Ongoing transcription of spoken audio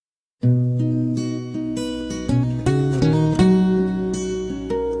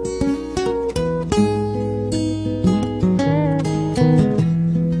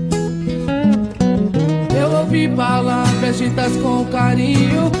escritas com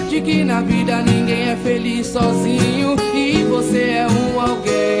carinho, de que na vida ninguém é feliz sozinho. E você é um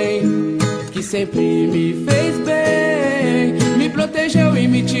alguém que sempre me fez bem, me protegeu e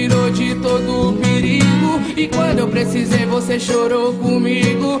me tirou de todo o perigo. E quando eu precisei você chorou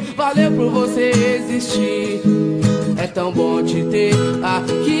comigo. Valeu por você existir, é tão bom te ter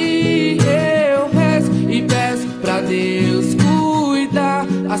aqui. Eu rezo e peço pra Deus cuidar,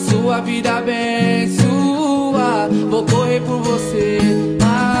 a sua vida abençoar. Vou correr por você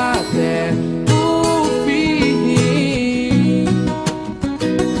até o fim.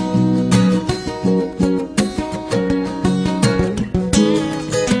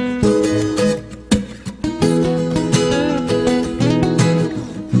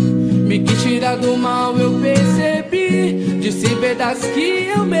 Me quis tirar do mal, eu percebi, disse verdades que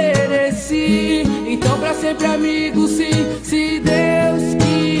eu mereci. Então pra sempre amigo, sim, se Deus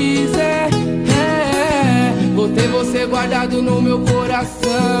quiser, vou ter você guardado no meu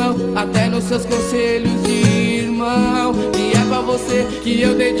coração, até nos seus conselhos de irmão. E é pra você que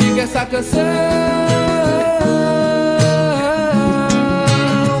eu dedico essa canção.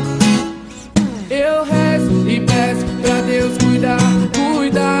 Eu rezo e peço pra Deus cuidar,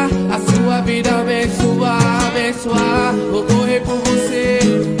 cuidar, a sua vida abençoar, abençoar. Vou correr por você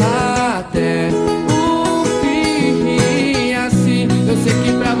até o fim. Assim eu sei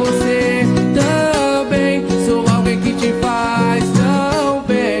que pra você também sou alguém que te faz tão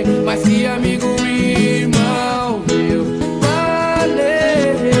bem, mas que amigo e irmão meu.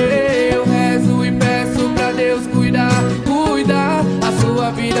 Valeu. Eu rezo e peço pra Deus cuidar, cuidar, a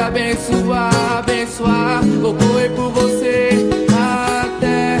sua vida abençoar, abençoar. Vou correr por você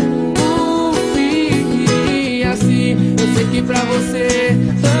até o fim. Assim eu sei que pra você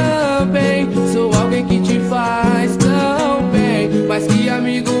também sou alguém que te faz tão bem, mas que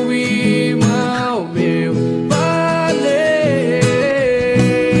amigo e irmão meu. Valeu.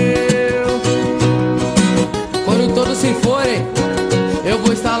 Quando todos se forem, eu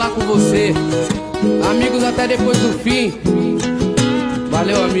vou estar lá com você. Amigos até depois do fim.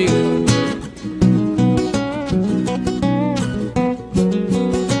 Valeu, amigo.